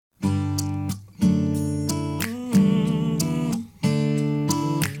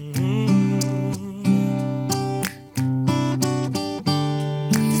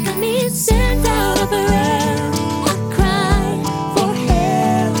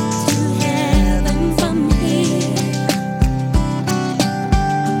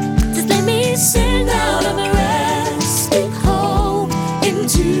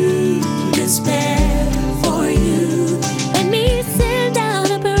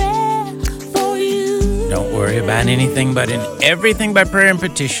about anything, but in everything by prayer and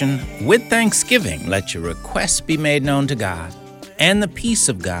petition, with thanksgiving, let your requests be made known to God. And the peace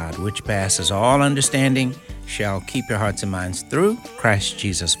of God, which passes all understanding, shall keep your hearts and minds through Christ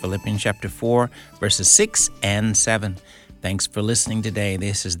Jesus. Philippians chapter 4, verses 6 and 7. Thanks for listening today.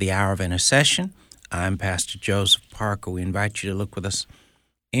 This is the Hour of Intercession. I'm Pastor Joseph Parker. We invite you to look with us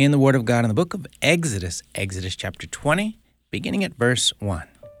in the Word of God in the book of Exodus, Exodus chapter 20, beginning at verse 1.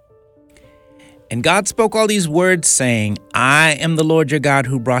 And God spoke all these words, saying, I am the Lord your God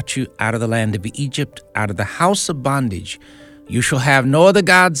who brought you out of the land of Egypt, out of the house of bondage. You shall have no other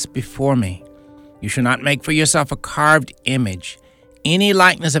gods before me. You shall not make for yourself a carved image, any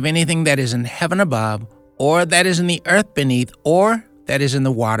likeness of anything that is in heaven above, or that is in the earth beneath, or that is in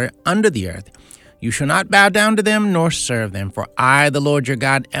the water under the earth. You shall not bow down to them nor serve them, for I, the Lord your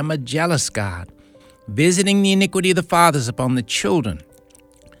God, am a jealous God, visiting the iniquity of the fathers upon the children,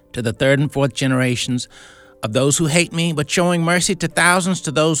 to the third and fourth generations of those who hate me, but showing mercy to thousands to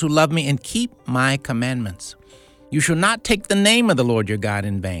those who love me and keep my commandments. You shall not take the name of the Lord your God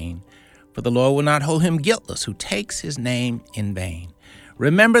in vain, for the Lord will not hold him guiltless who takes his name in vain.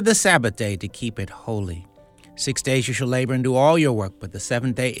 Remember the Sabbath day to keep it holy. 6 days you shall labor and do all your work, but the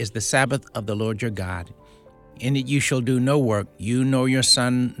seventh day is the Sabbath of the Lord your God. In it you shall do no work, you nor your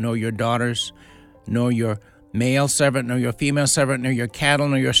son, nor your daughters, nor your male servant, nor your female servant, nor your cattle,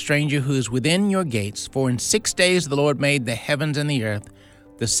 nor your stranger who is within your gates. For in 6 days the Lord made the heavens and the earth,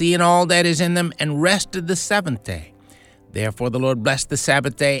 the sea and all that is in them, and rested the seventh day. Therefore the Lord blessed the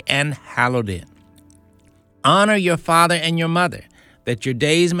Sabbath day and hallowed it. Honor your father and your mother, that your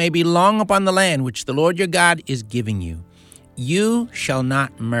days may be long upon the land which the Lord your God is giving you. You shall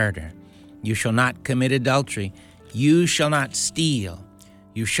not murder. You shall not commit adultery. You shall not steal.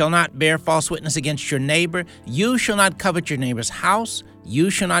 You shall not bear false witness against your neighbor. You shall not covet your neighbor's house. You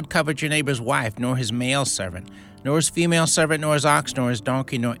shall not covet your neighbor's wife, nor his male servant, nor his female servant, nor his ox, nor his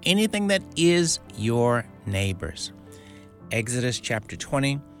donkey, nor anything that is your neighbor's. Exodus chapter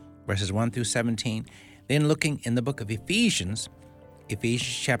 20, verses 1 through 17. Then looking in the book of Ephesians,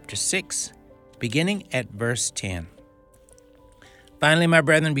 Ephesians chapter 6, beginning at verse 10. Finally, my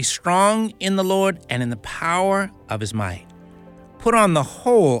brethren, be strong in the Lord and in the power of his might. Put on the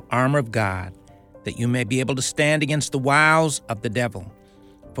whole armor of God, that you may be able to stand against the wiles of the devil.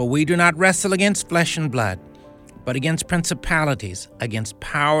 For we do not wrestle against flesh and blood, but against principalities, against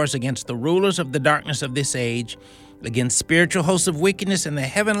powers, against the rulers of the darkness of this age, against spiritual hosts of wickedness in the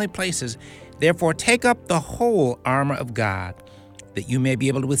heavenly places. Therefore take up the whole armor of God, that you may be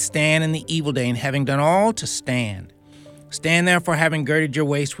able to withstand in the evil day, and having done all to stand. Stand therefore, having girded your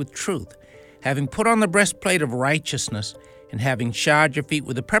waist with truth, having put on the breastplate of righteousness, and having shod your feet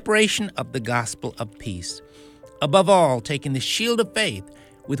with the preparation of the gospel of peace. Above all, taking the shield of faith,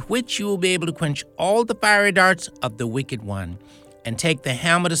 with which you will be able to quench all the fiery darts of the wicked one, and take the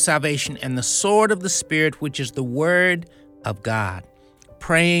helmet of salvation and the sword of the Spirit, which is the word of God,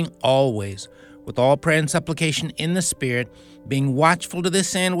 praying always, with all prayer and supplication in the Spirit, being watchful to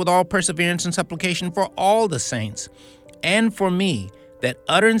this end with all perseverance and supplication for all the saints, and for me, that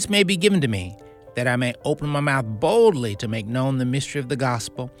utterance may be given to me, that I may open my mouth boldly to make known the mystery of the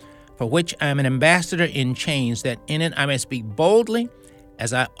gospel, for which I am an ambassador in chains, that in it I may speak boldly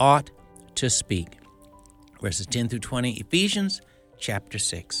as I ought to speak. Verses 10 through 20, Ephesians chapter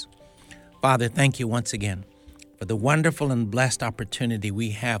 6. Father, thank you once again for the wonderful and blessed opportunity we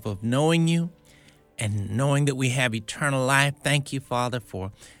have of knowing you and knowing that we have eternal life. Thank you, Father,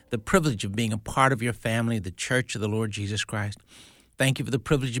 for the privilege of being a part of your family, the Church of the Lord Jesus Christ. Thank you for the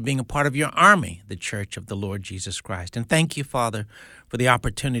privilege of being a part of your army, the Church of the Lord Jesus Christ. And thank you, Father, for the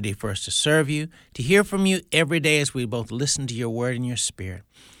opportunity for us to serve you, to hear from you every day as we both listen to your word and your spirit.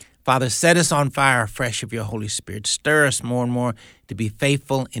 Father, set us on fire afresh of your Holy Spirit. Stir us more and more to be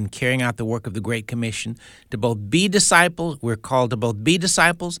faithful in carrying out the work of the Great Commission, to both be disciples. We're called to both be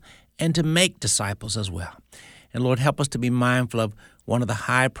disciples and to make disciples as well. And Lord, help us to be mindful of one of the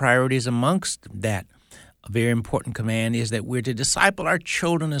high priorities amongst that. A very important command is that we're to disciple our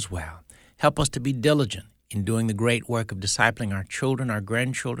children as well. Help us to be diligent in doing the great work of discipling our children, our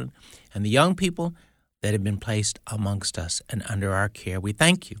grandchildren, and the young people that have been placed amongst us and under our care. We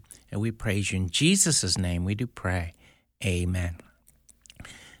thank you and we praise you. In Jesus' name we do pray. Amen.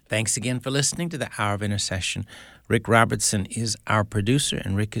 Thanks again for listening to the Hour of Intercession. Rick Robertson is our producer,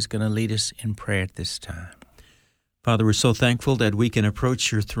 and Rick is going to lead us in prayer at this time. Father, we're so thankful that we can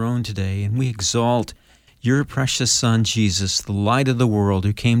approach your throne today, and we exalt your precious Son, Jesus, the light of the world,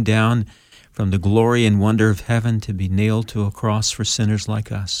 who came down from the glory and wonder of heaven to be nailed to a cross for sinners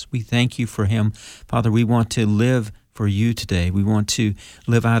like us. We thank you for him. Father, we want to live for you today. We want to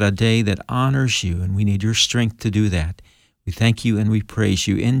live out a day that honors you, and we need your strength to do that. We thank you and we praise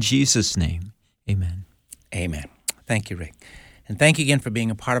you. In Jesus' name, amen. Amen. Thank you, Rick. And thank you again for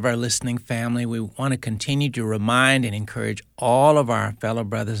being a part of our listening family. We want to continue to remind and encourage all of our fellow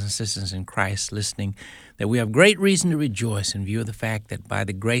brothers and sisters in Christ listening that we have great reason to rejoice in view of the fact that by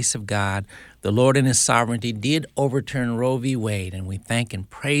the grace of God, the Lord in His sovereignty did overturn Roe v. Wade, and we thank and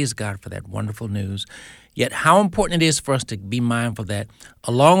praise God for that wonderful news. Yet how important it is for us to be mindful that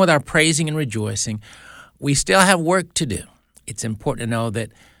along with our praising and rejoicing, we still have work to do. It's important to know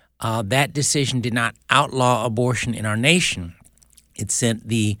that that decision did not outlaw abortion in our nation. It sent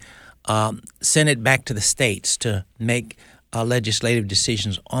the Senate back to the states to make legislative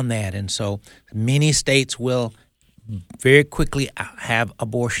decisions on that. And so many states will very quickly have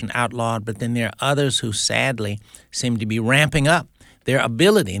abortion outlawed, but then there are others who sadly seem to be ramping up their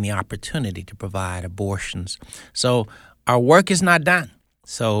ability and the opportunity to provide abortions. So our work is not done.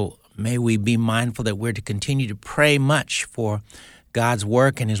 So may we be mindful that we're to continue to pray much for God's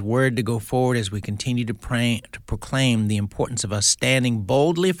work and His word to go forward as we continue to pray to proclaim the importance of us standing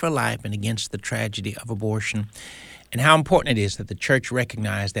boldly for life and against the tragedy of abortion, and how important it is that the church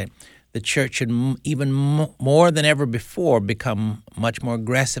recognize that the church should even more than ever before become much more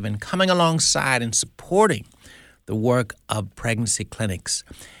aggressive in coming alongside and supporting the work of pregnancy clinics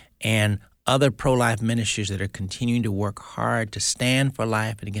and other pro-life ministries that are continuing to work hard to stand for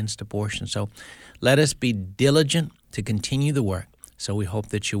life and against abortion. So let us be diligent to continue the work. So we hope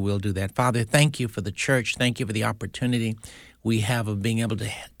that you will do that. Father, thank you for the church. Thank you for the opportunity we have of being able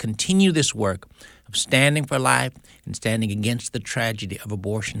to continue this work of standing for life and standing against the tragedy of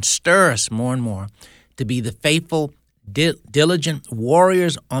abortion. Stir us more and more to be the faithful, diligent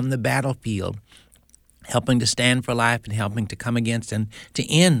warriors on the battlefield, helping to stand for life and helping to come against and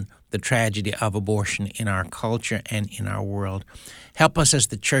to end the tragedy of abortion in our culture and in our world. Help us as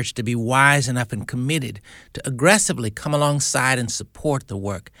the church to be wise enough and committed to aggressively come alongside and support the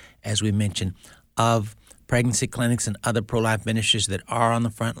work, as we mentioned, of pregnancy clinics and other pro-life ministries that are on the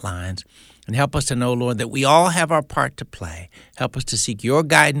front lines. And help us to know, Lord, that we all have our part to play. Help us to seek your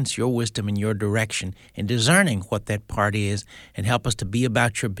guidance, your wisdom, and your direction in discerning what that part is, and help us to be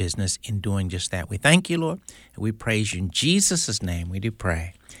about your business in doing just that. We thank you, Lord, and we praise you. In Jesus' name we do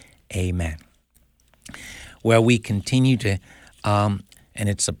pray. Amen. Well, we continue to, and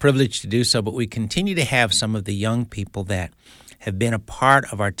it's a privilege to do so, but we continue to have some of the young people that have been a part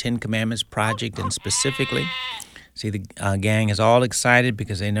of our 10 Commandments project, and specifically, see, the gang is all excited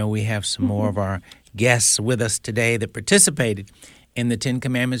because they know we have some more of our guests with us today that participated in the 10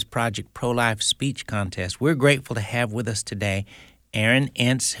 Commandments Project Pro-Life Speech Contest. We're grateful to have with us today Erin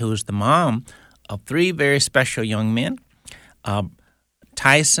Entz, who's the mom of 3 very special young men,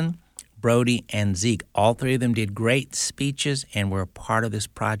 Tyson, Brody, and Zeeke. All 3 of them did great speeches and were a part of this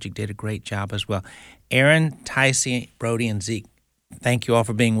project, did a great job as well. Erin, Tyson, Brody, and Zeeke, thank you all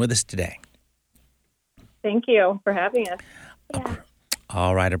for being with us today. Thank you for having us.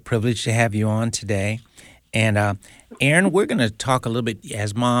 All right, a privilege to have you on today. And Erin, we're going to talk a little bit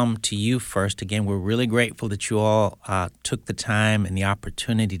as mom to you first. Again, we're really grateful that you all took the time and the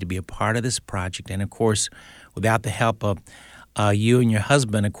opportunity to be a part of this project. And, of course, without the help of you and your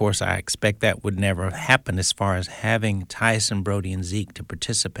husband, of course, I expect that would never have happened as far as having Tyson, Brody, and Zeeke to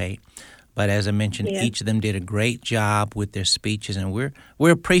participate. But as I mentioned, each of them did a great job with their speeches, and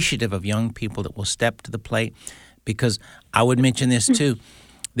we're appreciative of young people that will step to the plate, because I would mention this too.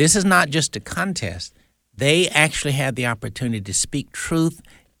 This is not just a contest. They actually had the opportunity to speak truth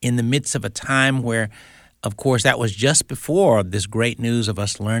in the midst of a time where, of course, that was just before this great news of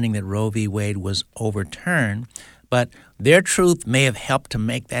us learning that Roe v. Wade was overturned. But their truth may have helped to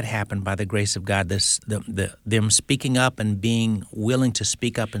make that happen by the grace of God, them speaking up and being willing to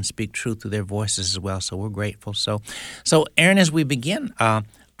speak up and speak truth through their voices as well. So we're grateful. So Erin, as we begin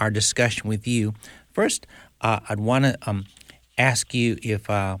our discussion with you, first I'd want to ask you if,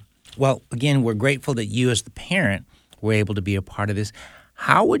 again, we're grateful that you as the parent were able to be a part of this.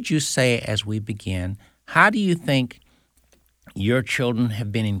 How would you say, as we begin, how do you think your children have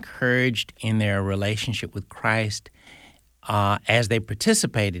been encouraged in their relationship with Christ as they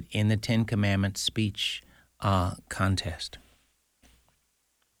participated in the 10 Commandments speech contest?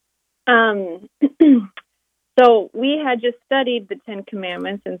 So we had just studied the 10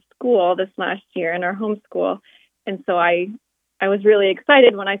 Commandments in school this last year in our homeschool. And so I was really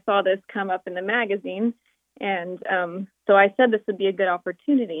excited when I saw this come up in the magazine. And so I said this would be a good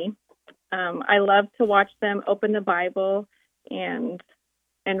opportunity. I love to watch them open the Bible and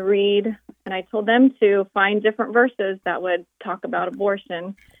read, and I told them to find different verses that would talk about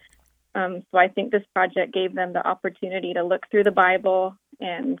abortion. So I think this project gave them the opportunity to look through the Bible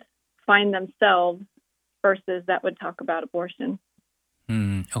and find themselves verses that would talk about abortion.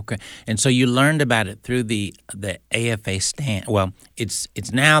 Okay. And so you learned about it through the AFA Stand. Well, it's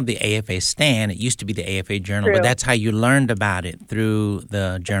now the AFA Stand. It used to be the AFA Journal, True. but that's how you learned about it, through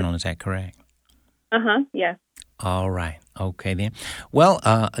the journal. Is that correct? Yes. All right. Okay, then. Well,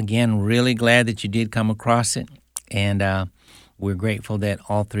 again, really glad that you did come across it, and we're grateful that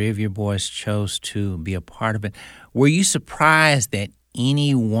all three of your boys chose to be a part of it. Were you surprised that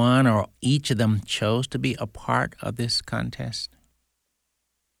any one or each of them chose to be a part of this contest?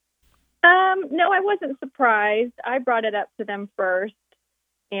 No, I wasn't surprised. I brought it up to them first,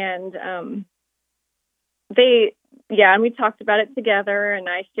 and and we talked about it together, and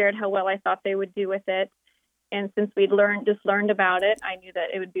I shared how well I thought they would do with it. And since we'd learned about it, I knew that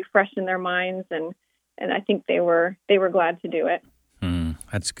it would be fresh in their minds, and I think they were glad to do it.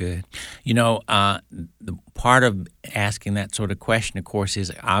 That's good. You know, the part of asking that sort of question, of course,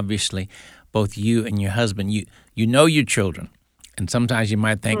 is obviously both you and your husband, you know your children. And sometimes you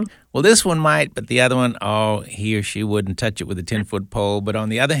might think, well, this one might, but the other one, he or she wouldn't touch it with a 10-foot pole. But on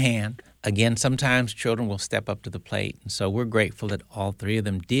the other hand, again, sometimes children will step up to the plate. And so we're grateful that all three of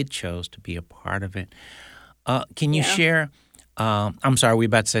them did chose to be a part of it. Can you share, I'm sorry, were we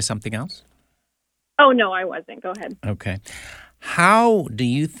about to say something else? Oh, no, I wasn't. Go ahead. Okay. How do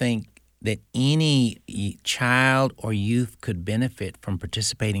you think that any child or youth could benefit from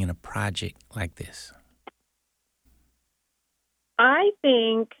participating in a project like this? I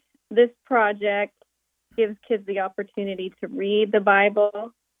think this project gives kids the opportunity to read the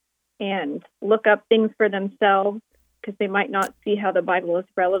Bible and look up things for themselves, because they might not see how the Bible is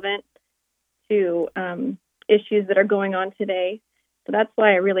relevant to issues that are going on today. So that's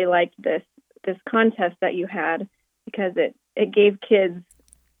why I really liked this contest that you had, because it gave kids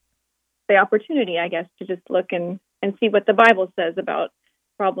the opportunity, I guess, to just look and see what the Bible says about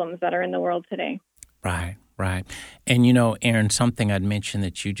problems that are in the world today. Right. And, you know, Aaron, something I'd mentioned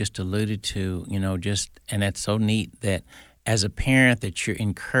that you just alluded to, and that's so neat that as a parent that you're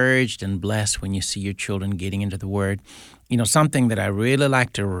encouraged and blessed when you see your children getting into the Word. You know, something that I really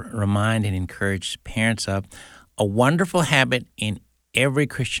like to remind and encourage parents of, a wonderful habit in every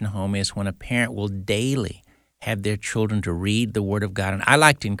Christian home is when a parent will daily have their children to read the Word of God. And I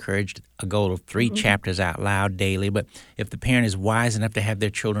like to encourage a goal of 3 chapters out loud daily. But if the parent is wise enough to have their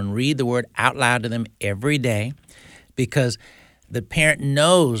children read the Word out loud to them every day, because the parent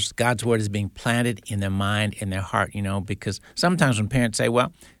knows God's Word is being planted in their mind, in their heart, because sometimes when parents say,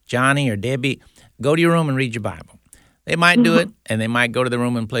 well, Johnny or Debbie, go to your room and read your Bible. They might do it, and they might go to the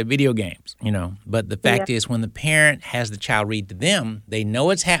room and play video games, But the fact is, when the parent has the child read to them, they know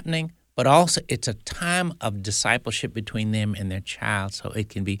it's happening, but also it's a time of discipleship between them and their child. So it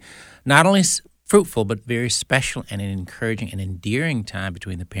can be not only fruitful, but very special and an encouraging and endearing time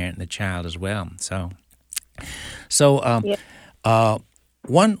between the parent and the child as well.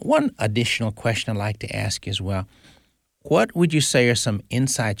 One additional question I'd like to ask you as well. What would you say are some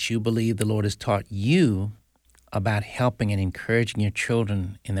insights you believe the Lord has taught you about helping and encouraging your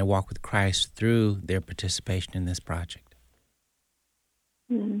children in their walk with Christ through their participation in this project?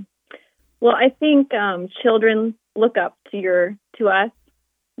 Well, I think children look up to us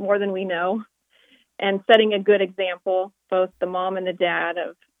more than we know, and setting a good example, both the mom and the dad,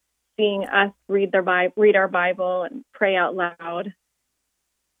 of seeing us read our Bible and pray out loud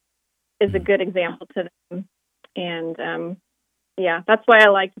is a good example to them. And that's why I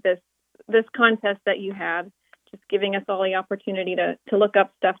liked this contest that you had, just giving us all the opportunity to look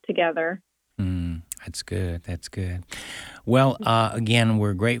up stuff together. That's good. Well, again,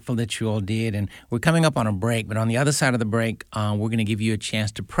 we're grateful that you all did, and we're coming up on a break. But on the other side of the break, we're going to give you a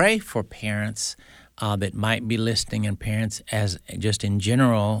chance to pray for parents that might be listening, and parents as just in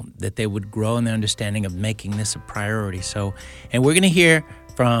general, that they would grow in their understanding of making this a priority. And we're going to hear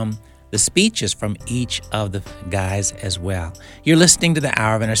from the speeches from each of the guys as well. You're listening to the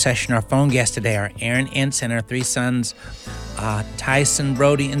Hour of Intercession. Our phone guests today are Aaron Ince and our 3 sons, Tyson,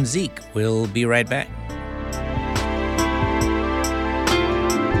 Brody, and Zeeke. We'll be right back.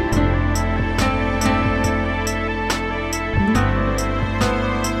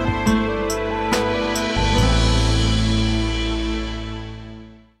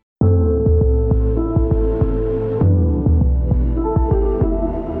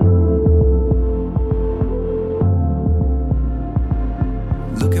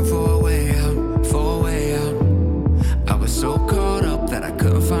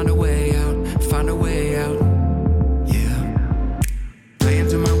 Find a way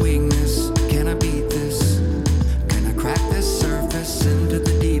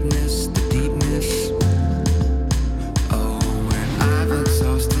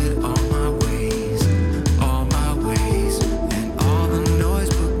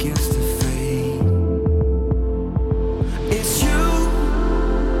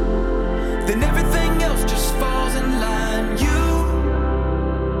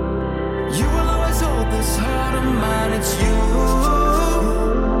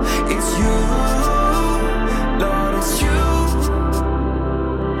it's you, Lord, it's you.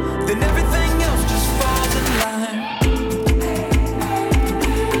 Then everything else just falls in line.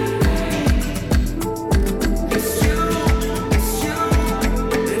 It's you,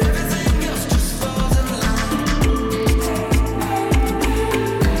 then everything else just falls in line.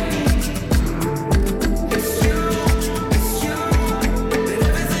 It's you, then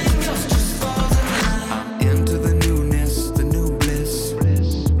everything else just falls in line. I'm into the newness, the new bliss.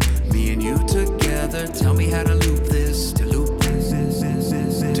 Me and you together, tell me how to loop this, to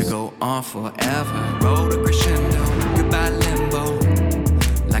go on forever. Roll the crescendo, goodbye limbo.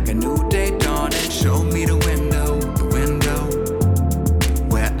 Like a new day dawning, show me the window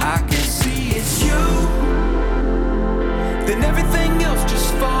where I can see it's you. Then everything else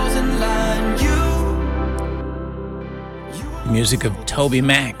just falls in line. Music of Toby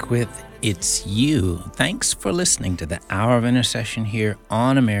Mac with It's You. Thanks for listening to the Hour of Intercession here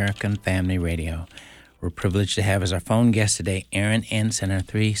on American Family Radio. We're privileged to have as our phone guest today Aaron Entz and our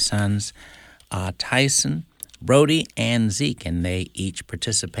three sons, Tyson, Brody, and Zeeke, and they each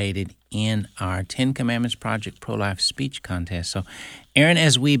participated in our 10 Commandments Project Pro-Life Speech Contest. So, Aaron,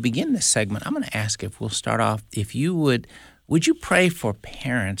 as we begin this segment, I'm going to ask if we'll start off, if you would you pray for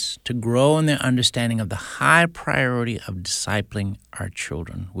parents to grow in their understanding of the high priority of discipling our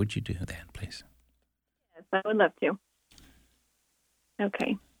children? Would you do that, please? Yes, I would love to.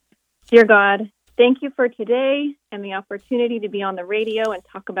 Okay. Dear God, thank you for today and the opportunity to be on the radio and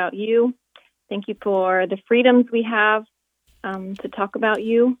talk about you. Thank you for the freedoms we have to talk about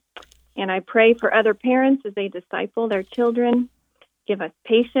you. And I pray for other parents as they disciple their children. Give us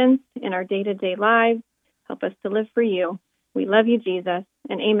patience in our day-to-day lives. Help us to live for you. We love you, Jesus,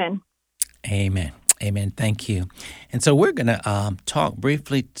 and amen. Amen. Amen. Thank you. And so we're going to talk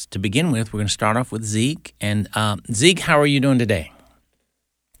briefly to begin with. We're going to start off with Zeeke. And Zeeke, how are you doing today?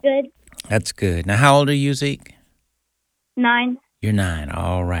 Good. That's good. Now, how old are you, Zeeke? 9. You're 9.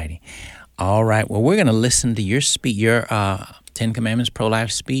 All righty. All right. Well, we're going to listen to your speech, your 10 Commandments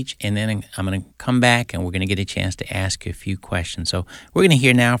pro-life speech, and then I'm going to come back and we're going to get a chance to ask you a few questions. So we're going to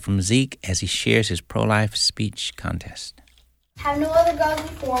hear now from Zeeke as he shares his pro-life speech contest. Have no other gods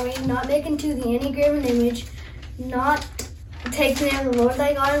before me, not make unto thee any graven image, not take the name of the Lord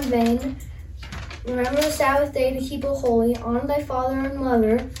thy God in vain. Remember the Sabbath day to keep it holy. Honor thy father and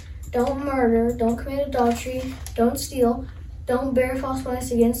mother. Don't murder. Don't commit adultery. Don't steal. Don't bear false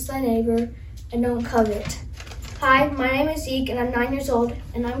witness against thy neighbor. And don't covet. Hi, my name is Zeeke, and I'm 9 years old,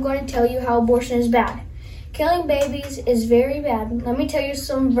 and I'm going to tell you how abortion is bad. Killing babies is very bad. Let me tell you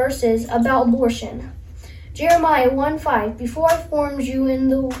some verses about abortion. Jeremiah 1:5. Before I formed you in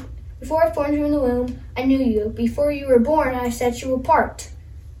the womb, I knew you. Before you were born, I set you apart.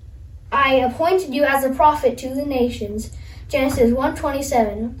 I appointed you as a prophet to the nations. Genesis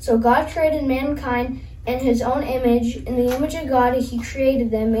 1:27. So God created mankind in his own image. In the image of God he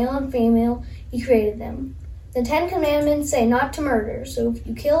created them, male and female, he created them. The 10 Commandments say not to murder. So if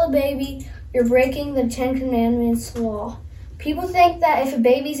you kill a baby, you're breaking the 10 Commandments law. People think that if a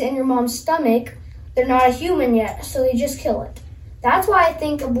baby's in your mom's stomach, they're not a human yet, so they just kill it. That's why I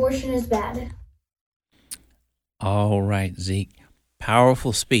think abortion is bad. All right, Zeeke.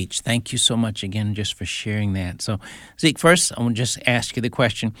 Powerful speech. Thank you so much again just for sharing that. So, Zeeke, first, I want to just ask you the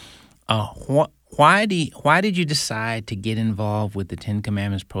question, why did you decide to get involved with the 10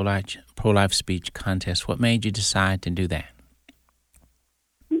 Commandments pro-life speech contest? What made you decide to do that?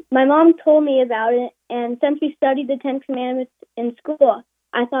 My mom told me about it, and since we studied the 10 Commandments in school,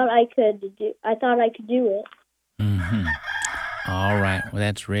 I thought I could do it. Mm-hmm. All right. Well,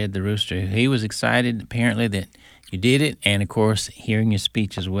 that's Red the Rooster. He was excited, apparently, that you did it, and, of course, hearing your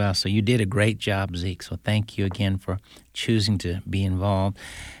speech as well. So you did a great job, Zeeke. So thank you again for choosing to be involved.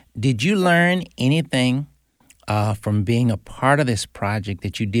 Did you learn anything from being a part of this project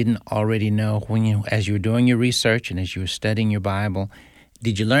that you didn't already know as you were doing your research and as you were studying your Bible?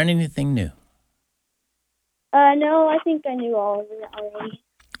 Did you learn anything new? No, I think I knew all of it already.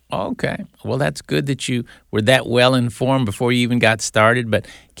 Okay. Well, that's good that you were that well informed before you even got started. But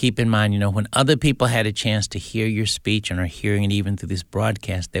keep in mind, when other people had a chance to hear your speech and are hearing it even through this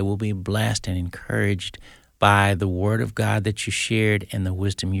broadcast, they will be blessed and encouraged by the Word of God that you shared and the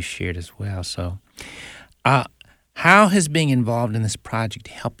wisdom you shared as well. So how has being involved in this project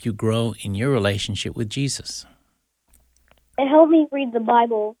helped you grow in your relationship with Jesus? It helped me read the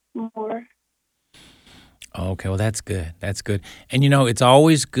Bible more. Okay, well, that's good. That's good. And, it's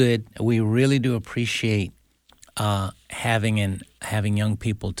always good. We really do appreciate having young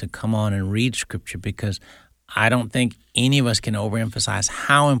people to come on and read Scripture, because I don't think any of us can overemphasize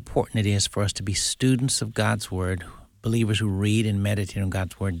how important it is for us to be students of God's Word, believers who read and meditate on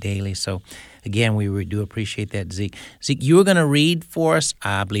God's Word daily. So, again, we do appreciate that, Zeke. Zeke, you were going to read for us,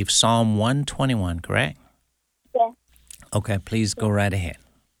 I believe, Psalm 121, correct? Yeah. Okay, please go right ahead.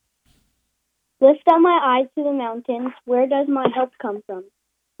 Lift up my eyes to the mountains. Where does my help come from?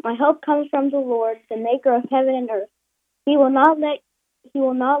 My help comes from the Lord, the maker of heaven and earth. He will not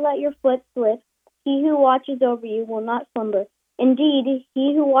let your foot slip. He who watches over you will not slumber. Indeed,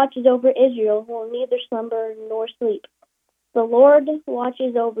 he who watches over Israel will neither slumber nor sleep. The Lord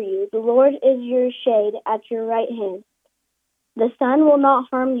watches over you. The Lord is your shade at your right hand. The sun will not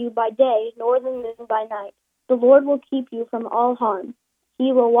harm you by day, nor the moon by night. The Lord will keep you from all harm.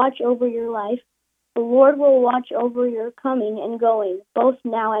 He will watch over your life. The Lord will watch over your coming and going, both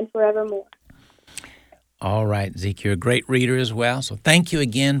now and forevermore. All right, Zeke, you're a great reader as well. So thank you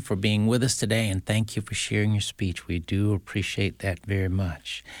again for being with us today, and thank you for sharing your speech. We do appreciate that very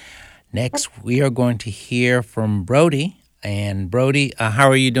much. Next, we are going to hear from Brody. And Brody, how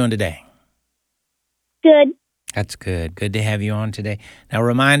are you doing today? Good. That's good. Good to have you on today. Now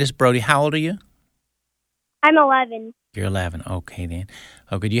remind us, Brody, how old are you? I'm 11. You're 11. Okay, then.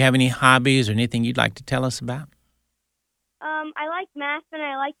 Okay, do you have any hobbies or anything you'd like to tell us about? I like math and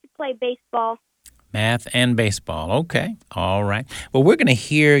I like to play baseball. Math and baseball. Okay. All right. Well, we're going to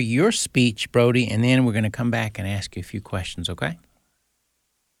hear your speech, Brody, and then we're going to come back and ask you a few questions, okay?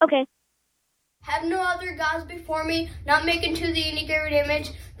 Okay. Have no other gods before me, not make unto thee any graven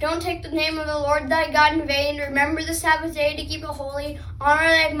image. Don't take the name of the Lord thy God in vain. Remember the Sabbath day to keep it holy. Honor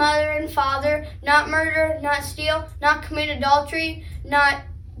thy mother and father. Not murder, not steal, not commit adultery, not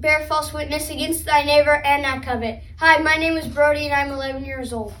bear false witness against thy neighbor, and not covet. Hi, my name is Brody, and I'm 11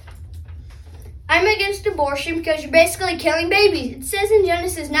 years old. I'm against abortion because you're basically killing babies. It says in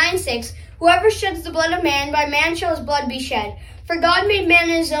Genesis 9:6, whoever sheds the blood of man, by man shall his blood be shed. For God made man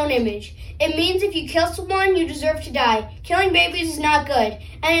in his own image. It means if you kill someone, you deserve to die. Killing babies is not good.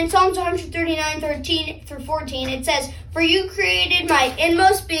 And in Psalms 139:13-14, it says, for you created my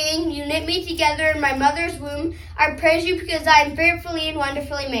inmost being. You knit me together in my mother's womb. I praise you because I am fearfully and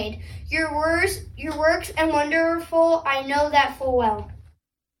wonderfully made. Your works and wonderful, I know that full well.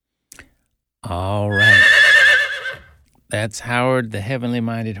 All right. That's Howard, the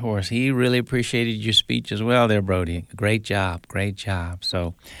heavenly-minded horse. He really appreciated your speech as well there, Brody. Great job. Great job.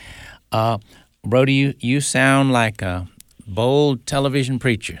 So, Brody, you sound like a bold television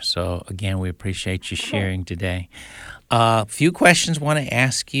preacher. So, again, we appreciate you sharing today. A few questions I want to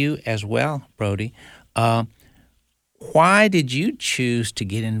ask you as well, Brody. Why did you choose to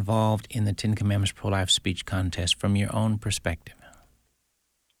get involved in the Ten Commandments Pro-Life Speech Contest from your own perspective?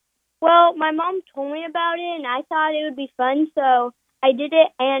 Well, my mom told me about it, and I thought it would be fun, so I did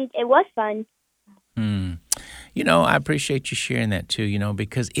it, and it was fun. You know, I appreciate you sharing that too, you know,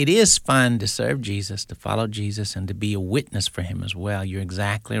 because it is fun to serve Jesus, to follow Jesus, and to be a witness for him as well. You're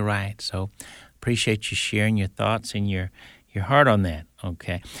exactly right. So appreciate you sharing your thoughts and your heart on that.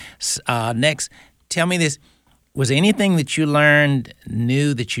 Okay. Next, tell me this. Was there anything that you learned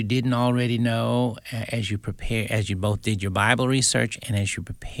new that you didn't already know as you both did your Bible research and as you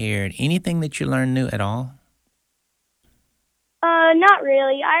prepared? Anything that you learned new at all? Not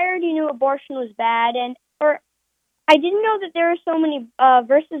really. I already knew abortion was bad, or I didn't know that there were so many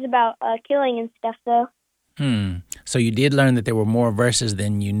verses about killing and stuff, though. So you did learn that there were more verses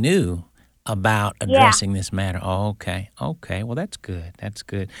than you knew about addressing this matter. Oh, okay. Well, that's good. That's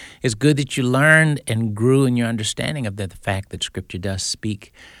good. It's good that you learned and grew in your understanding of the fact that Scripture does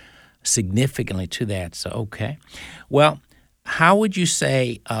speak significantly to that. So, okay. Well, how would you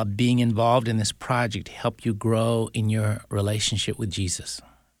say being involved in this project helped you grow in your relationship with Jesus?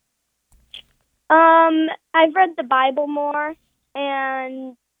 I've read the Bible more,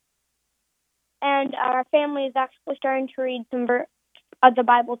 and our family is actually starting to read some of the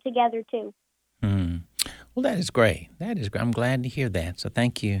Bible together too. Well, that is great. I'm glad to hear that. So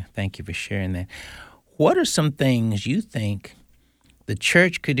thank you for sharing that. What are some things you think the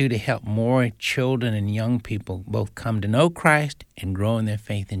church could do to help more children and young people both come to know Christ and grow in their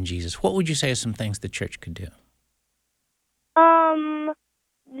faith in Jesus? What would you say are some things the church could do?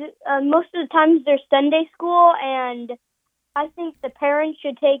 Most of the times there's Sunday school, and I think the parents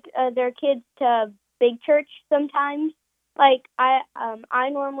should take their kids to big church sometimes. Like I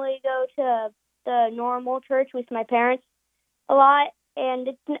normally go to the normal church with my parents a lot, and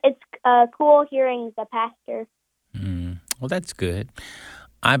it's cool hearing the pastor. Well, that's good.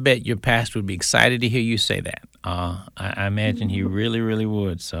 I bet your pastor would be excited to hear you say that. I imagine he really, really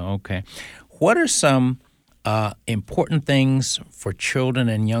would. So, okay. What are some important things for children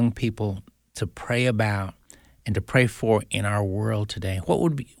and young people to pray about and to pray for in our world today, what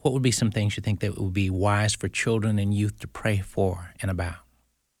would be some things you think that would be wise for children and youth to pray for and about?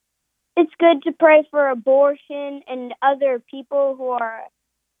 It's good to pray for abortion and other people who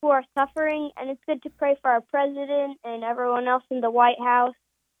are suffering, and it's good to pray for our president and everyone else in the White House.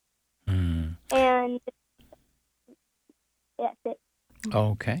 And that's it.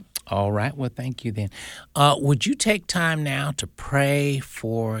 Okay. All right. Well, thank you then. Would you take time now to pray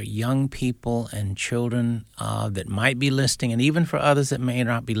for young people and children that might be listening, and even for others that may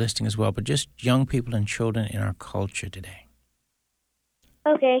not be listening as well, but just young people and children in our culture today?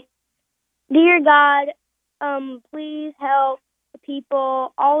 Okay. Dear God, please help the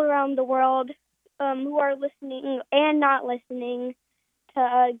people all around the world who are listening and not listening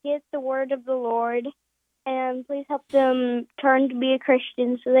to get the word of the Lord. And please help them turn to be a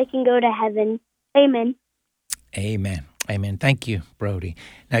Christian so they can go to heaven. Amen. Amen. Amen. Thank you, Brody.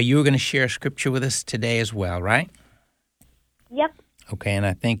 Now, you were going to share scripture with us today as well, right? Yep. Okay, and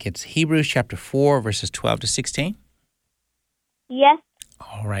I think it's Hebrews chapter 4, verses 12 to 16. Yes.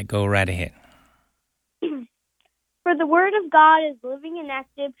 All right, go right ahead. For the word of God is living and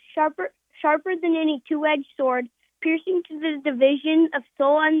active, sharper than any two-edged sword, piercing to the division of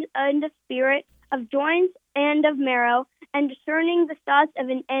soul and of spirit, of joints and of marrow, and discerning the thoughts and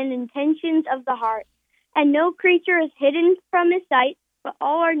intentions of the heart. And no creature is hidden from his sight, but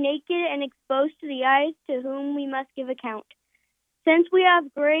all are naked and exposed to the eyes, to whom we must give account. Since we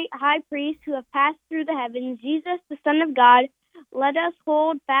have great high priests who have passed through the heavens, Jesus, the Son of God, let us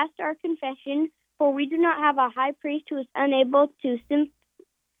hold fast our confession, for we do not have a high priest who is unable to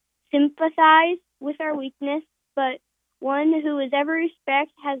sympathize with our weakness, but one who is every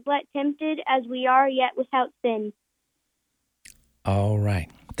respect has let tempted as we are, yet without sin. All right.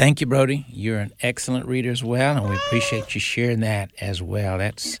 Thank you, Brody. You're an excellent reader as well, and we appreciate you sharing that as well.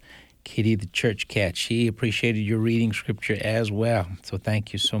 That's Kitty the church cat. She appreciated your reading scripture as well, so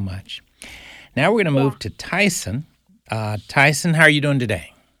thank you so much. Now we're going to move to Tyson. Tyson, how are you doing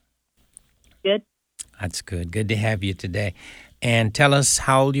today? Good. That's good. Good to have you today. And tell us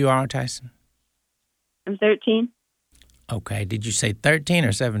how old you are, Tyson. I'm 13. Okay. Did you say 13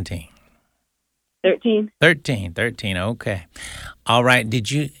 or 17? 13. 13. Okay. All right. Do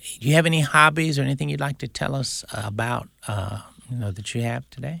you have any hobbies or anything you'd like to tell us about, that you have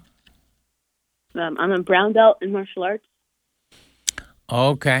today? I'm a brown belt in martial arts.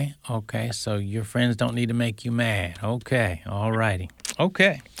 Okay. So your friends don't need to make you mad. Okay. All righty.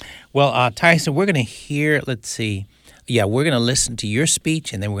 Okay. Well, Tyson, we're going to hear, we're going to listen to your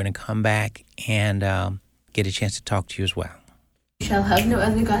speech, and then we're going to come back and get a chance to talk to you as well. You shall have no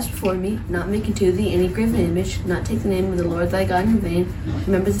other gods before me, not make unto thee any graven image, not take the name of the Lord thy God in vain.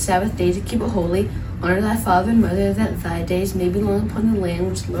 Remember the Sabbath day to keep it holy. Honor thy father and mother, that thy days may be long upon the land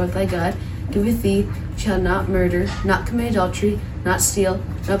which the Lord thy God giveth thee. You shall not murder, not commit adultery, not steal,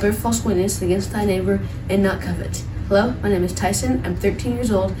 not bear false witness against thy neighbor, and not covet. Hello, my name is Tyson. I'm 13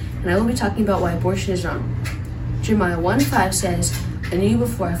 years old, and I will be talking about why abortion is wrong. Jeremiah 1:5 says, I knew you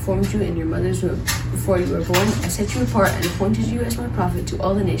before I formed you in your mother's womb. Before you were born, I set you apart and appointed you as my prophet to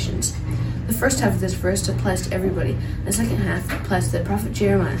all the nations. The first half of this verse applies to everybody. The second half applies to the prophet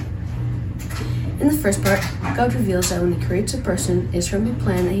Jeremiah. In the first part, God reveals that when he creates a person, it is from a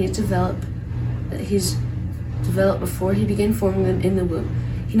plan that he's developed before he began forming them in the womb.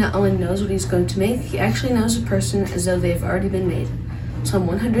 He not only knows what he's going to make, he actually knows a person as though they have already been made. Psalm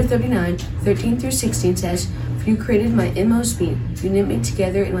 139, 13 through 16 says, For you created my inmost being. You knit me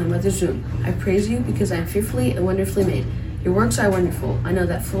together in my mother's womb. I praise you because I am fearfully and wonderfully made. Your works are wonderful. I know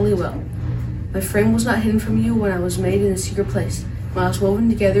that fully well. My frame was not hidden from you when I was made in the secret place. When I was woven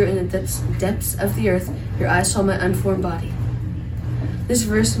together in the depths of the earth, your eyes saw my unformed body. This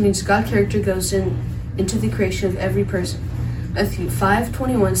verse means God's character goes into the creation of every person. Matthew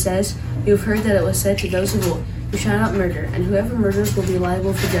 5:21 says, You have heard that it was said to those of old, You shall not murder, and whoever murders will be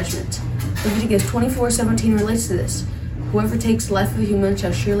liable for judgment. Leviticus 24:17 relates to this. Whoever takes the life of a human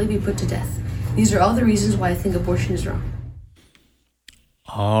shall surely be put to death. These are all the reasons why I think abortion is wrong.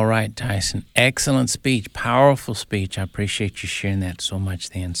 All right, Tyson. Excellent speech. Powerful speech. I appreciate you sharing that so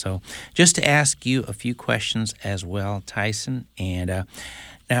much then. So just to ask you a few questions as well, Tyson. And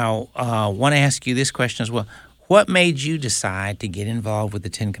now I want to ask you this question as well. What made you decide to get involved with the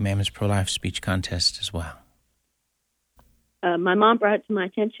Ten Commandments Pro-Life Speech Contest as well? My mom brought it to my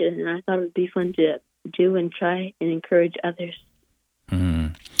attention, and I thought it would be fun to do and try and encourage others.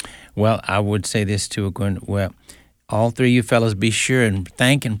 Well, I would say this too. All three of you fellas, be sure and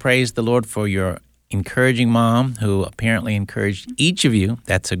thank and praise the Lord for your encouraging mom who apparently encouraged each of you.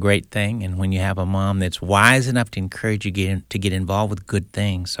 That's a great thing. And when you have a mom that's wise enough to encourage you to get involved with good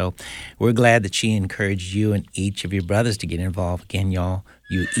things. So we're glad that she encouraged you and each of your brothers to get involved. Again, y'all,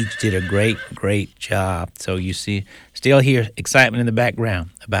 you each did a great job. So you still hear excitement in the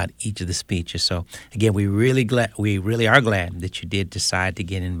background about each of the speeches. So again, we really are glad that you did decide to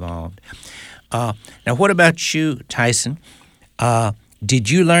get involved. Now, what about you, Tyson?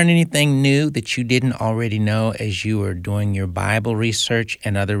 Did you learn anything new that you didn't already know as you were doing your Bible research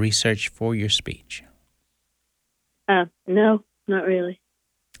and other research for your speech? No, not really.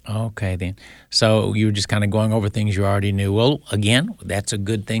 Okay, then. So you were just kind of going over things you already knew. Well, again, that's a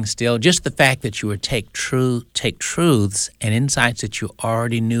good thing still. Just the fact that you would take truths and insights that you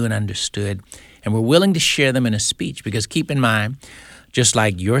already knew and understood and were willing to share them in a speech. Because keep in mind, just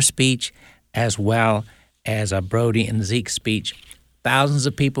like your speech as well as Brody and Zeke's speech, thousands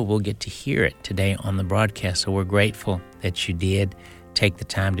of people will get to hear it today on the broadcast, so we're grateful that you did take the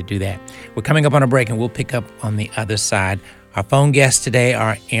time to do that. We're coming up on a break, and we'll pick up on the other side. Our phone guests today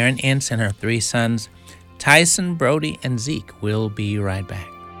are Erin Ince and her 3 sons, Tyson, Brody, and Zeke. We'll be right back.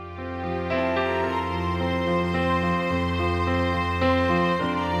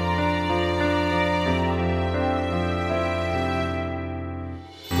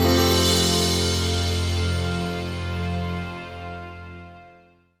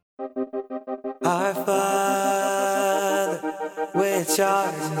 Our Father, which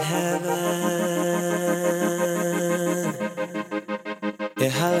art in heaven,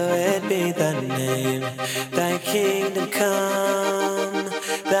 hallowed be thy name. Thy kingdom come,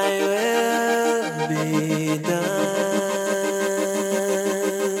 thy will be done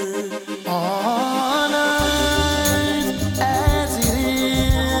on earth as it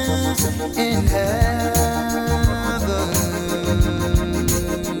is in heaven.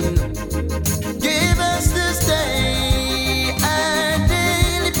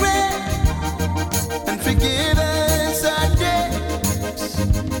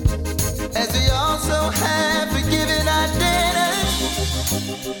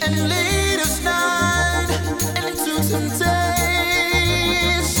 And lead us not into temptation,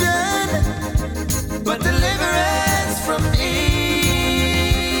 but deliver us from evil.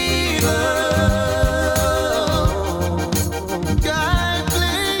 God,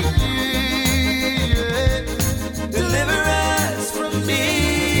 please, deliver us from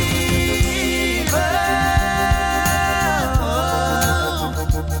evil.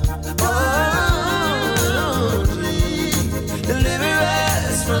 Oh, please, deliver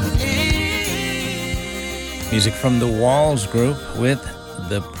us from evil. Music from the Walls Group with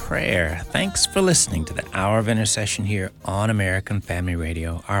The Prayer. Thanks for listening to the Hour of Intercession here on American Family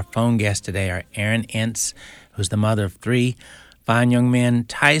Radio. Our phone guests today are Erin Ince, who's the mother of 3 fine young men,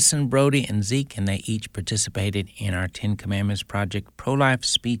 Tyson, Brody, and Zeke, and they each participated in our 10 Commandments Project Pro-Life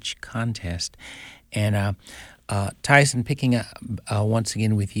Speech Contest. And Tyson, picking up once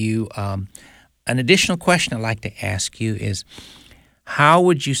again with you, an additional question I'd like to ask you is, how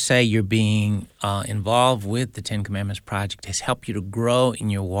would you say your being involved with the 10 Commandments Project has helped you to grow in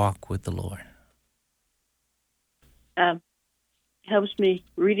your walk with the Lord? It helps me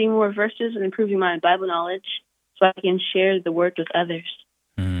reading more verses and improving my Bible knowledge so I can share the word with others.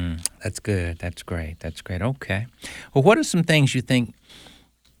 That's good. That's great. That's great. Okay. Well, what are some things you think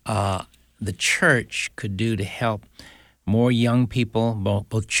the church could do to help more young people,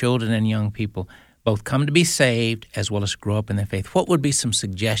 both children and young people, both come to be saved as well as grow up in their faith? What would be some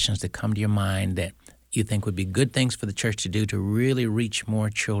suggestions that come to your mind that you think would be good things for the church to do to really reach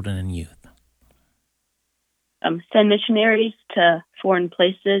more children and youth? Send missionaries to foreign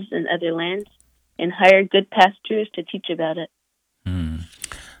places and other lands and hire good pastors to teach about it.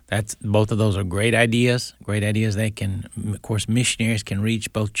 Both of those are great ideas. Great ideas. They can, of course, missionaries can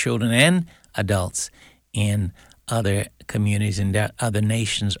reach both children and adults in other communities and other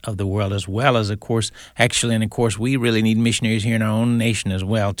nations of the world, as well as, of course, we really need missionaries here in our own nation as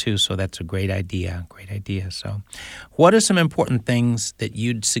well, too. So that's a great idea. Great idea. So what are some important things that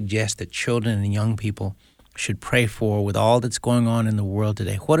you'd suggest that children and young people should pray for with all that's going on in the world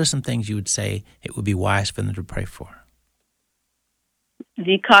today? What are some things you would say it would be wise for them to pray for?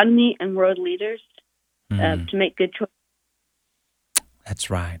 The economy and world leaders to make good choices. That's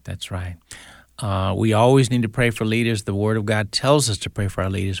right. That's right. We always need to pray for leaders. The Word of God tells us to pray for our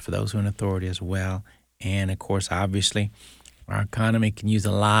leaders, for those who are in authority as well. And, of course, obviously, our economy can use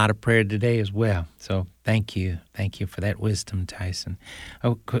a lot of prayer today as well. So thank you. Thank you for that wisdom, Tyson.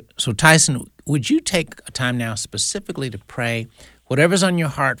 So, Tyson, would you take a time now specifically to pray whatever's on your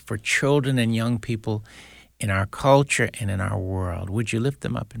heart for children and young people in our culture and in our world? Would you lift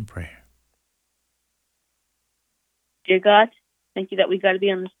them up in prayer? Dear God, thank you that we got to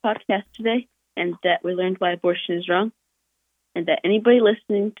be on this podcast today and that we learned why abortion is wrong, and that anybody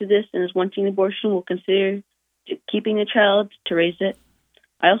listening to this and is wanting abortion will consider keeping a child to raise it.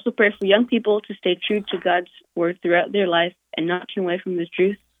 I also pray for young people to stay true to God's word throughout their life and not turn away from the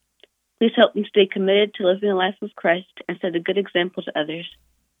truth. Please help them stay committed to living the life of Christ and set a good example to others.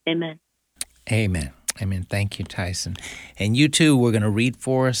 Amen. Amen. Amen. Thank you, Tyson. And you too, we're going to read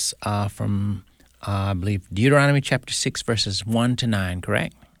for us from, I believe, Deuteronomy chapter 6, verses 1 to 9,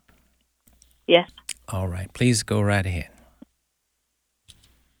 correct? Yes. All right. Please go right ahead.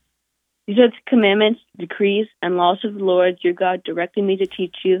 These are the commandments, decrees, and laws of the Lord your God directing me to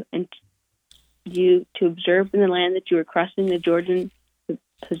teach you and you to observe in the land that you are crossing the Jordan to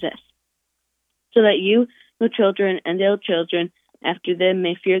possess, so that you, your children, and their children after them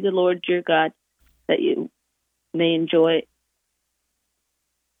may fear the Lord your God, that you may enjoy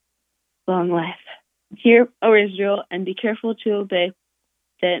long life. Hear, O Israel, and be careful to obey,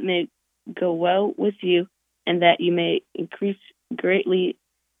 that it may go well with you, and that you may increase greatly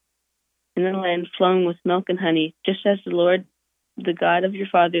in the land flowing with milk and honey, just as the Lord, the God of your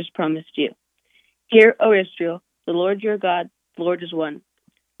fathers, promised you. Hear, O Israel, the Lord your God, the Lord is one.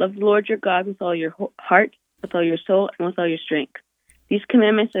 Love the Lord your God with all your heart, with all your soul, and with all your strength. These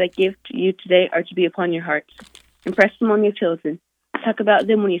commandments that I give to you today are to be upon your hearts. Impress them on your children. Talk about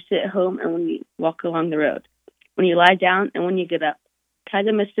them when you sit at home and when you walk along the road, when you lie down and when you get up. Tie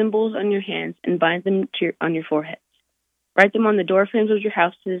them as symbols on your hands and bind them on your foreheads. Write them on the door frames of your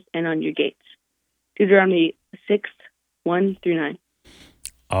houses and on your gates. Deuteronomy 6, 1 through 9.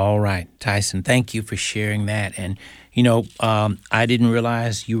 All right, Tyson, thank you for sharing that. And, I didn't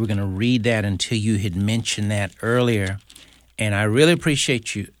realize you were going to read that until you had mentioned that earlier. And I really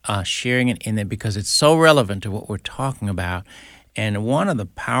appreciate you sharing it in there because it's so relevant to what we're talking about. And one of many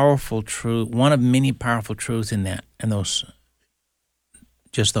powerful truths in that, and those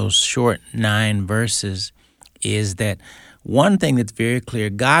short 9 verses, is that one thing that's very clear,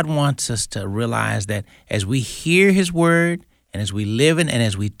 God wants us to realize that as we hear his word and as we live it and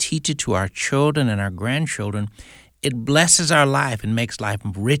as we teach it to our children and our grandchildren, it blesses our life and makes life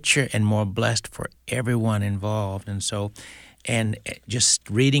richer and more blessed for everyone involved. And just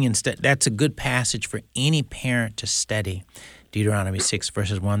reading and that's a good passage for any parent to study, Deuteronomy 6,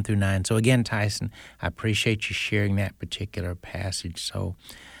 verses 1 through 9. So again, Tyson, I appreciate you sharing that particular passage.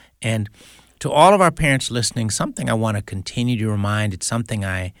 And to all of our parents listening, something I want to continue to remind, it's something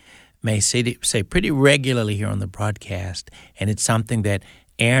I may say pretty regularly here on the broadcast, and it's something that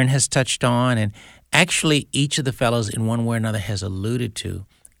Aaron has touched on, and actually each of the fellows in one way or another has alluded to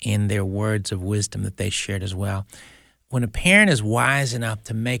in their words of wisdom that they shared as well. When a parent is wise enough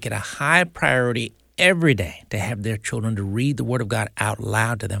to make it a high priority every day to have their children to read the Word of God out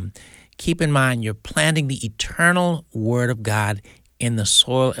loud to them, keep in mind you're planting the eternal Word of God in the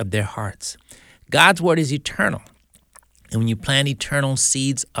soil of their hearts. God's Word is eternal. And when you plant eternal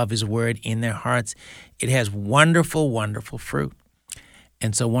seeds of His Word in their hearts, it has wonderful, wonderful fruit.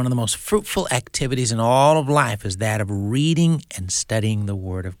 And so one of the most fruitful activities in all of life is that of reading and studying the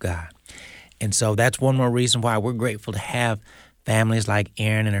Word of God. And so that's one more reason why we're grateful to have families like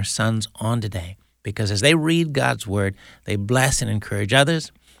Aaron and her sons on today, because as they read God's Word, they bless and encourage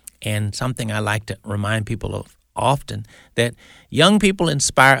others. And something I like to remind people of often, that young people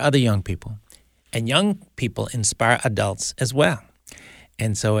inspire other young people, and young people inspire adults as well.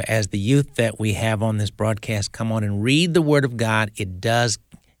 And so as the youth that we have on this broadcast come on and read the Word of God,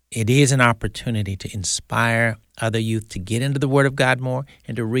 it is an opportunity to inspire other youth to get into the Word of God more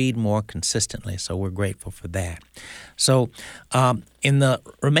and to read more consistently. So we're grateful for that. So in the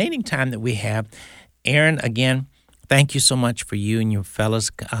remaining time that we have, Aaron, again, thank you so much for you and your fellas,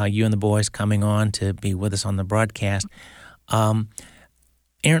 you and the boys coming on to be with us on the broadcast.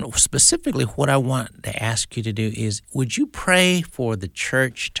 Aaron, specifically what I want to ask you to do is, would you pray for the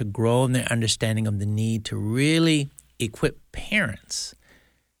church to grow in their understanding of the need to really equip parents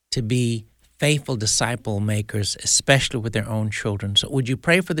to be faithful disciple makers, especially with their own children? So would you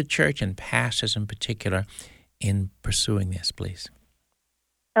pray for the church and pastors in particular in pursuing this, please?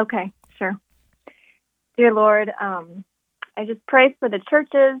 Okay, sure. Dear Lord, I just pray for the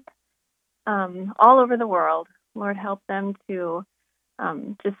churches all over the world. Lord, help them to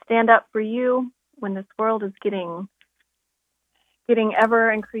just stand up for you when this world is getting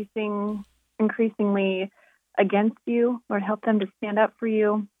ever increasingly against you. Lord, help them to stand up for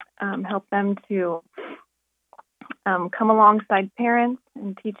you. Help them to come alongside parents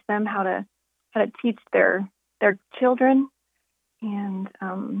and teach them how to teach their children, and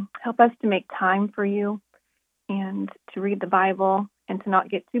help us to make time for you and to read the Bible and to not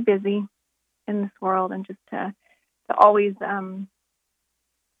get too busy in this world, and just to always stand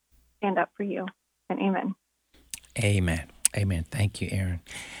up for you. And amen. Amen. Amen. Thank you, Aaron.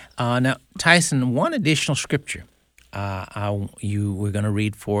 Now, Tyson, one additional scripture we're going to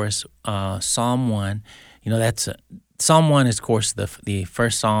read for us, Psalm 1. Psalm 1 is, of course, the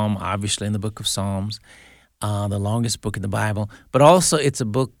first psalm, obviously, in the book of Psalms, the longest book in the Bible. But also, it's a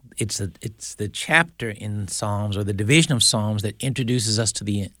book. It's the chapter in Psalms, or the division of Psalms, that introduces us to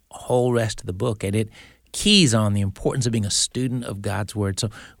the whole rest of the book, and it keys on the importance of being a student of God's Word. So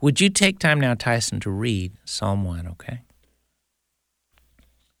would you take time now, Tyson, to read Psalm 1, okay?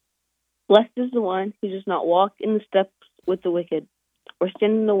 Blessed is the one who does not walk in the steps with the wicked, or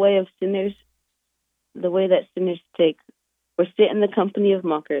stand in the way of sinners, the way that sinners take, or sit in the company of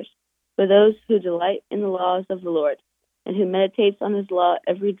mockers. For those who delight in the laws of the Lord, and who meditates on his law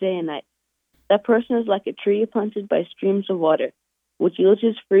every day and night. That person is like a tree planted by streams of water, which yields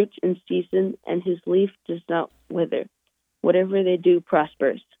his fruit in season, and whose leaf does not wither. Whatever they do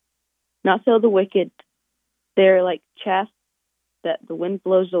prospers. Not so the wicked. They are like chaff that the wind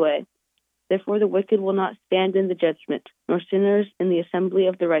blows away. Therefore the wicked will not stand in the judgment, nor sinners in the assembly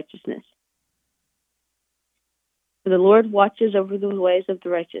of the righteousness. For the Lord watches over the ways of the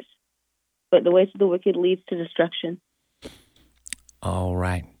righteous, but the ways of the wicked leads to destruction. All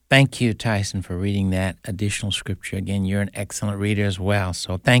right. Thank you, Tyson, for reading that additional scripture. Again, you're an excellent reader as well,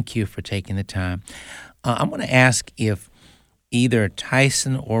 so thank you for taking the time. I'm going to ask if either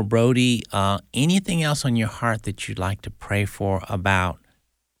Tyson or Brody, anything else on your heart that you'd like to pray for about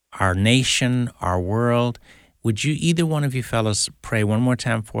our nation, our world. Would you, either one of you fellows, pray one more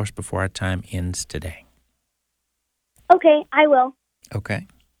time for us before our time ends today? Okay, I will. Okay.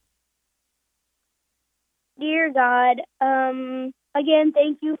 Dear God, again,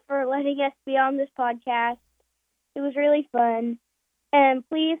 thank you for letting us be on this podcast. It was really fun. And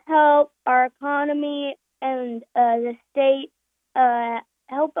please help our economy and the state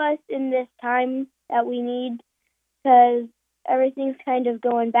help us in this time that we need, because everything's kind of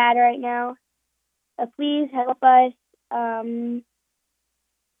going bad right now. Please help us, and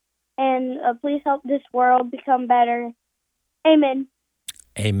please help this world become better. Amen.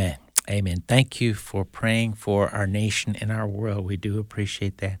 Amen. Amen. Thank you for praying for our nation and our world. We do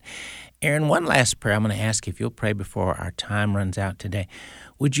appreciate that. Aaron, one last prayer I'm going to ask if you'll pray before our time runs out today.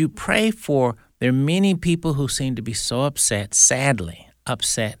 Would you pray for, there are many people who seem to be so upset, sadly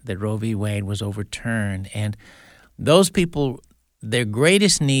upset, that Roe v. Wade was overturned. And those people, their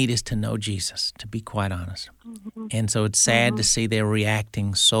greatest need is to know Jesus, to be quite honest. Mm-hmm. And so it's sad to see they're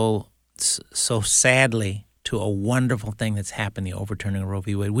reacting so sadly to a wonderful thing that's happened, the overturning of Roe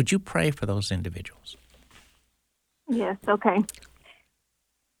v. Wade. Would you pray for those individuals? Yes, okay.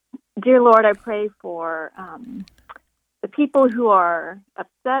 Dear Lord, I pray for the people who are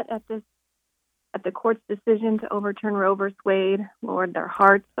upset at the court's decision to overturn Roe v. Wade. Lord, their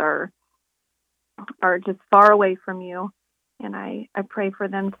hearts are just far away from you, and I pray for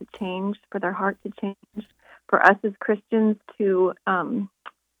them to change, for their heart to change, for us as Christians to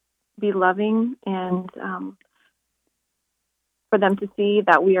be loving, and for them to see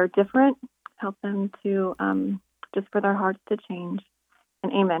that we are different. Help them to just for their hearts to change.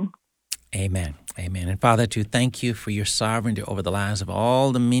 And amen. Amen. Amen. And Father, to thank you for your sovereignty over the lives of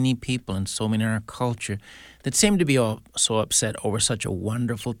all the many people and so many in our culture that seem to be all so upset over such a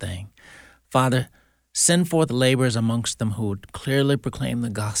wonderful thing. Father, send forth laborers amongst them who would clearly proclaim the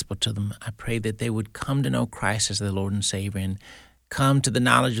gospel to them. I pray that they would come to know Christ as their Lord and Savior, and come to the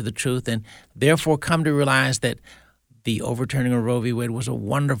knowledge of the truth, and therefore come to realize that the overturning of Roe v. Wade was a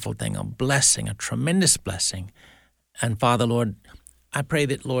wonderful thing, a blessing, a tremendous blessing. And Father, Lord, I pray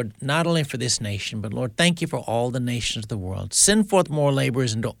that, Lord, not only for this nation, but Lord, thank you for all the nations of the world. Send forth more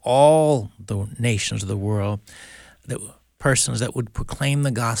laborers into all the nations of the world, that persons that would proclaim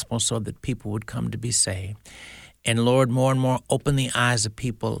the gospel so that people would come to be saved. And Lord, more and more open the eyes of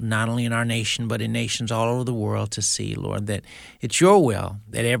people, not only in our nation, but in nations all over the world, to see, Lord, that it's your will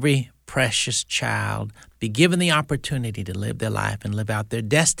that every precious child be given the opportunity to live their life and live out their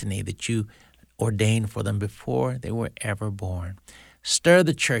destiny that you ordained for them before they were ever born. Stir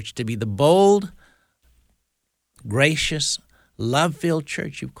the church to be the bold, gracious, love-filled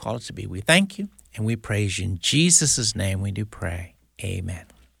church you've called us to be. We thank you and we praise you. In Jesus' name we do pray. Amen.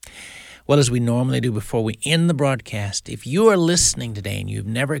 Well, as we normally do before we end the broadcast, if you are listening today and you've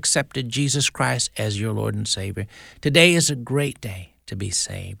never accepted Jesus Christ as your Lord and Savior, today is a great day to be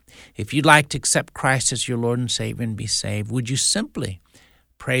saved. If you'd like to accept Christ as your Lord and Savior and be saved, would you simply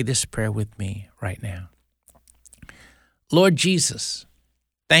pray this prayer with me right now? Lord Jesus,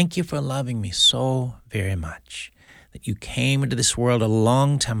 thank you for loving me so very much, that you came into this world a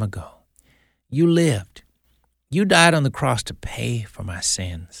long time ago. You lived. You died on the cross to pay for my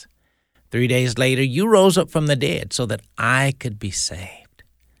sins. 3 days later, you rose up from the dead so that I could be saved.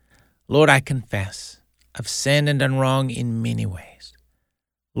 Lord, I confess I've sinned and done wrong in many ways.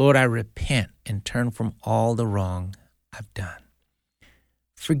 Lord, I repent and turn from all the wrong I've done.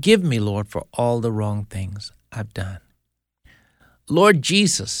 Forgive me, Lord, for all the wrong things I've done. Lord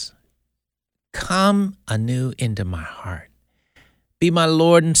Jesus, come anew into my heart. Be my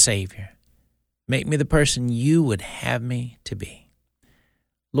Lord and Savior. Make me the person you would have me to be.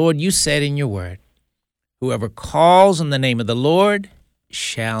 Lord, you said in your word, whoever calls on the name of the Lord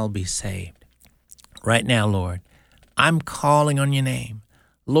shall be saved. Right now, Lord, I'm calling on your name.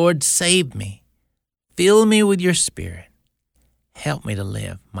 Lord, save me. Fill me with your Spirit. Help me to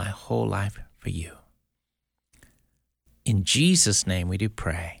live my whole life for you. In Jesus' name we do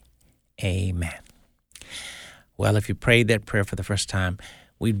pray. Amen. Well, if you prayed that prayer for the first time,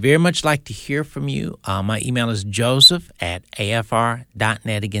 we'd very much like to hear from you. My email is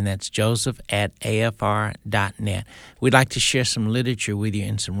joseph@afr.net. Again, that's joseph@afr.net. We'd like to share some literature with you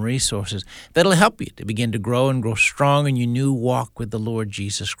and some resources that'll help you to begin to grow and grow strong in your new walk with the Lord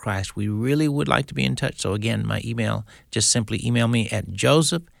Jesus Christ. We really would like to be in touch. So again, my email, just simply email me at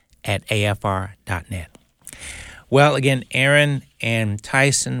joseph@afr.net. Well, again, Aaron and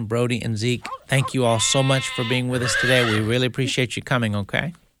Tyson, Brody and Zeeke, thank you all so much for being with us today. We really appreciate you coming,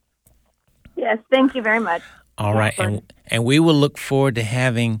 okay? Yes, thank you very much. All right, and we will look forward to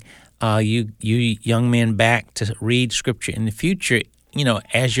having you young men back to read Scripture in the future,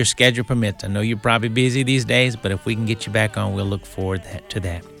 as your schedule permits. I know you're probably busy these days, but if we can get you back on, we'll look forward to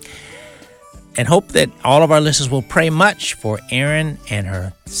that. And hope that all of our listeners will pray much for Erin and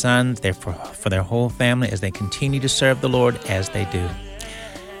her sons, for their whole family as they continue to serve the Lord as they do.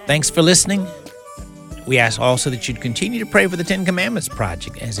 Thanks for listening. We ask also that you'd continue to pray for the 10 Commandments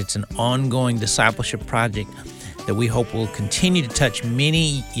Project, as it's an ongoing discipleship project that we hope will continue to touch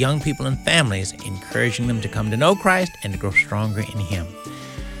many young people and families, encouraging them to come to know Christ and to grow stronger in Him.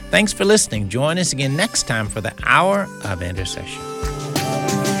 Thanks for listening. Join us again next time for the Hour of Intercession.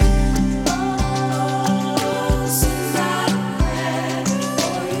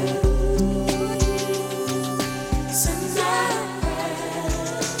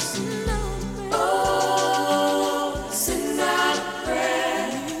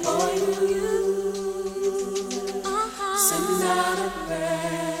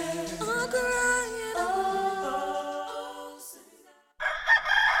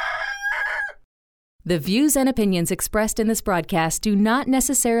 The views and opinions expressed in this broadcast do not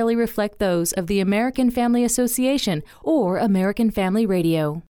necessarily reflect those of the American Family Association or American Family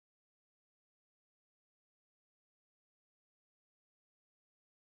Radio.